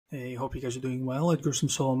Hey, hope you guys are doing well. Edgar from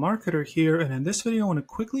Solo Marketer here, and in this video I want to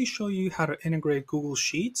quickly show you how to integrate Google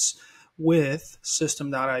Sheets with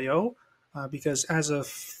System.io because as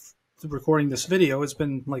of recording this video, it's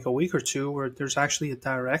been like a week or two where there's actually a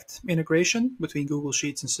direct integration between Google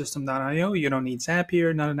Sheets and System.io. You don't need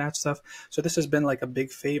Zapier, none of that stuff. So this has been like a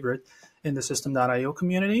big favorite in the System.io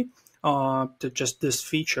community. Just this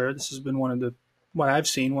feature, this has been what I've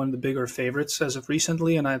seen, one of the bigger favorites as of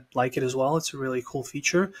recently, and I like it as well. It's a really cool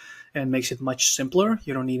feature and makes it much simpler.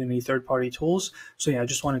 You don't need any third-party tools. So yeah, I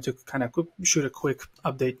just wanted to kind of shoot a quick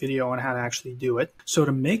update video on how to actually do it. So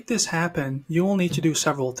to make this happen, you will need to do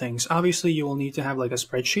several things. Obviously, you will need to have like a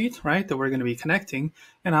spreadsheet, right, that we're going to be connecting,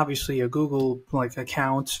 and obviously a Google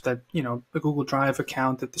account that, a Google Drive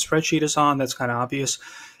account that the spreadsheet is on. That's kind of obvious.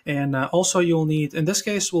 And also you'll need, in this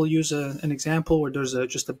case, we'll use an example where there's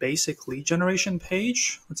just a basic lead generation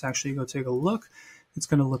page. Let's actually go take a look. It's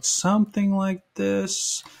going to look something like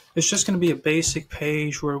this. It's just going to be a basic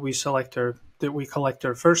page where we collect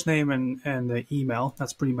our first name and the email.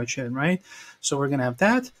 That's pretty much it, right? So we're going to have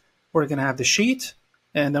that. We're going to have the sheet,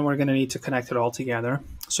 and then we're going to need to connect it all together.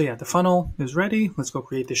 So yeah, the funnel is ready. Let's go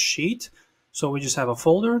create the sheet. So we just have a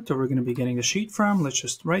folder that we're going to be getting the sheet from. Let's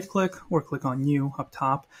just right click or click on New up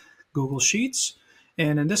top, Google Sheets.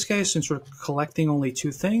 And in this case, since we're collecting only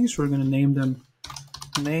two things, we're going to name them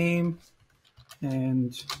name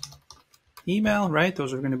and email, right?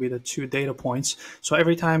 Those are going to be the two data points. So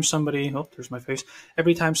every time somebody, oh, there's my face.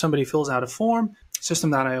 Every time somebody fills out a form,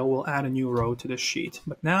 System.io will add a new row to this sheet.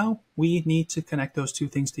 But now we need to connect those two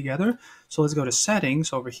things together. So let's go to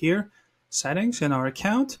settings over here, settings in our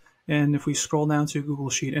account. And if we scroll down to Google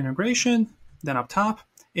Sheet integration, then up top,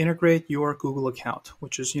 integrate your Google account,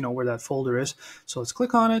 which is, where that folder is. So let's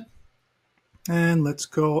click on it and let's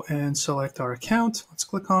go and select our account. Let's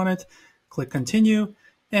click on it, click continue,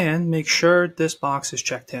 and make sure this box is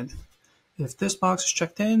checked in. If this box is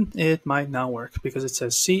checked in, it might not work because it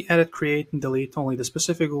says see, edit, create, and delete only the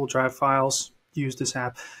specific Google Drive files. Use this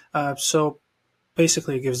app. So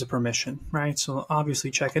basically it gives the permission, right? So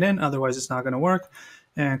obviously check it in, otherwise it's not going to work.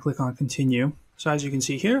 And click on continue. So as you can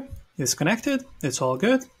see here, it's connected. It's all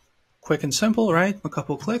good. Quick and simple, right? A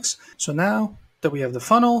couple clicks. So now that we have the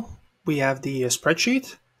funnel, we have the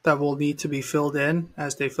spreadsheet that will need to be filled in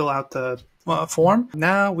as they fill out the form.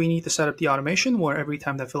 Now we need to set up the automation where every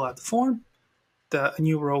time they fill out the form, a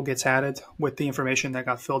new row gets added with the information that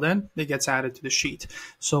got filled in. It gets added to the sheet.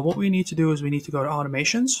 So what we need to do is we need to go to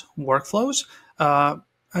automations, workflows.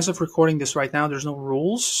 As of recording this right now, there's no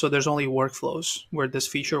rules, so there's only workflows where this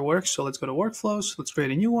feature works. So let's go to workflows. Let's create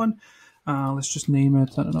a new one. Let's just name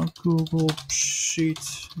it, I don't know, Google Sheet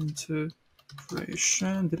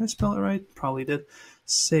Integration. Did I spell it right? Probably did.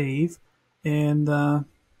 Save. And I'm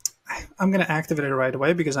going to activate it right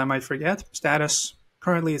away because I might forget. Status,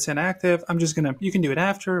 currently it's inactive. You can do it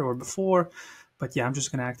after or before, but yeah, I'm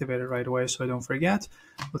just going to activate it right away so I don't forget.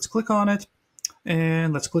 Let's click on it.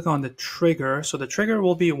 And let's click on the trigger. So the trigger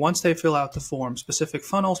will be once they fill out the form, specific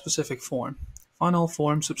funnel, specific form, funnel,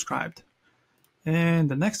 form, subscribed. And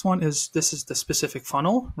the next one is, this is the specific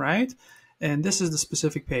funnel, right? And this is the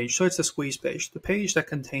specific page. So it's the squeeze page, the page that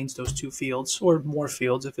contains those two fields or more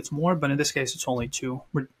fields if it's more, but in this case, it's only two.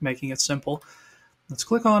 We're making it simple. Let's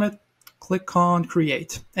click on it, click on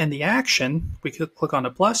create. And the action, we could click on the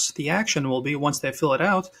plus. The action will be once they fill it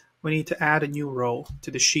out, we need to add a new row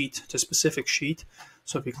to the sheet, to a specific sheet.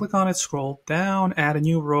 So if you click on it, scroll down, add a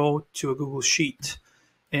new row to a Google Sheet.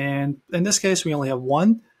 And in this case, we only have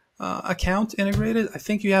one account integrated. I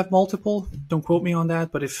think you have multiple. Don't quote me on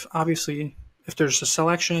that. But if there's a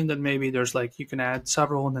selection, then maybe there's you can add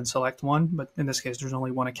several and then select one. But in this case, there's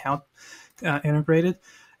only one account integrated.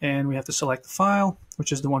 And we have to select the file,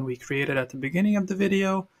 which is the one we created at the beginning of the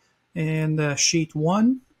video. And sheet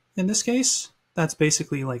 1, in this case, that's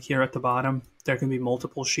basically here at the bottom. There can be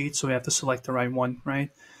multiple sheets, so we have to select the right one, right?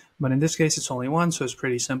 But in this case, it's only one, so it's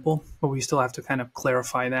pretty simple. But we still have to kind of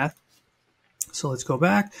clarify that. So let's go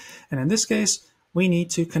back. And in this case, we need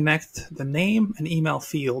to connect the name and email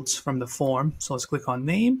fields from the form. So let's click on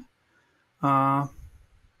name.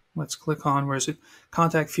 Let's click on, where is it?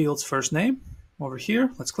 Contact fields, first name. Over here,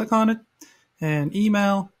 let's click on it. And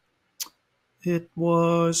email, it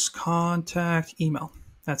was contact email.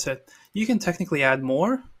 That's it. You can technically add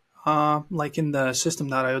more. Like in the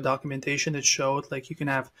System.io documentation, it showed you can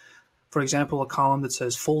have, for example, a column that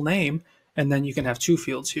says full name, and then you can have two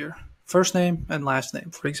fields here, first name and last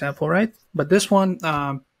name, for example, right? But this one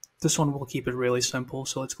will keep it really simple.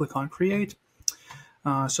 So let's click on create.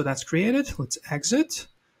 So that's created. Let's exit.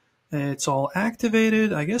 It's all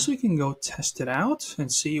activated. I guess we can go test it out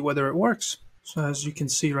and see whether it works. So as you can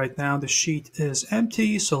see right now, the sheet is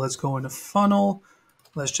empty. So let's go into funnel.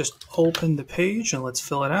 Let's just open the page and let's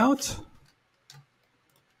fill it out.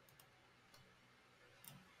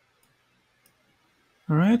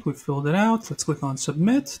 All right, we filled it out. Let's click on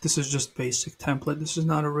submit. This is just basic template. This is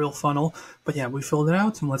not a real funnel, but yeah, we filled it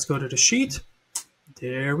out, and let's go to the sheet.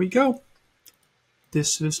 There we go.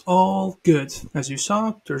 This is all good. As you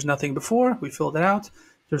saw, there's nothing before. We filled it out.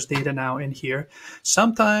 There's data now in here.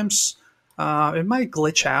 Sometimes it might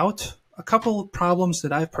glitch out. A couple problems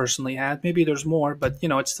that I've personally had, maybe there's more, but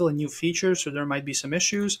it's still a new feature, so there might be some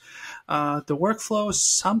issues. The workflow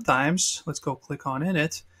sometimes, let's go click on in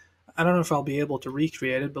it. I don't know if I'll be able to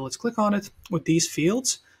recreate it, but let's click on it with these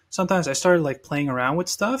fields. Sometimes I started like playing around with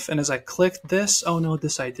stuff, and as I clicked this, oh no,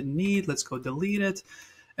 this I didn't need, let's go delete it.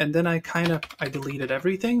 And then I deleted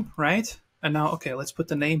everything, right? And now, okay, let's put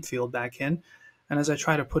the name field back in. And as I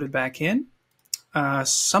try to put it back in,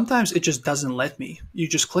 sometimes it just doesn't let me. You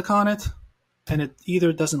just click on it, and it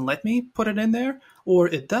either doesn't let me put it in there, or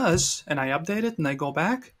it does, and I update it, and I go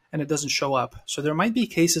back, and it doesn't show up. So there might be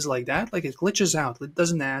cases like that, like it glitches out, it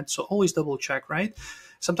doesn't add, so always double check, right?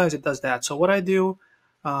 Sometimes it does that. So what I do,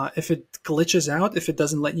 if it glitches out, if it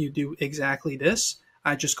doesn't let you do exactly this,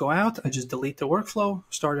 I just go out, I just delete the workflow,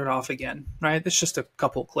 start it off again, right? It's just a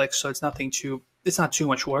couple clicks, so it's not too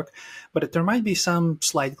much work, but there might be some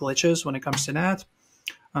slight glitches when it comes to that.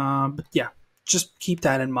 But yeah, just keep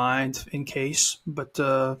that in mind in case. But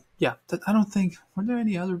yeah, I don't think, were there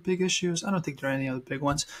any other big issues? I don't think there are any other big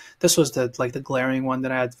ones. This was the glaring one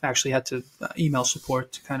that I actually had to email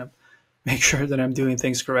support to kind of make sure that I'm doing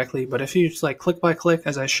things correctly. But if you just like click by click,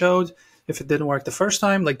 as I showed, if it didn't work the first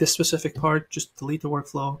time, like this specific part, just delete the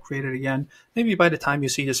workflow, create it again. Maybe by the time you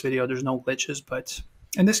see this video, there's no glitches, but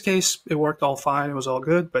in this case, it worked all fine. It was all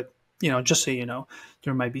good, but just so you know,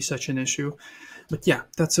 there might be such an issue. But yeah,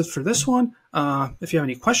 that's it for this one. If you have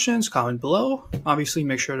any questions, comment below. Obviously,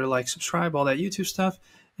 make sure to like, subscribe, all that YouTube stuff.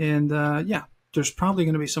 And yeah, there's probably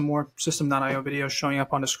going to be some more System.io videos showing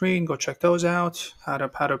up on the screen. Go check those out. How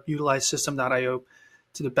to utilize System.io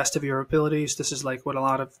to the best of your abilities. This is like what a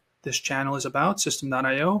lot of this channel is about,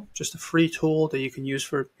 System.io. Just a free tool that you can use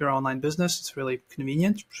for your online business. It's really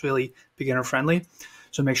convenient. It's really beginner friendly.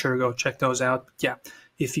 So make sure to go check those out. But yeah,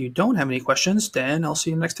 if you don't have any questions, then I'll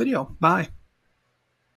see you in the next video. Bye.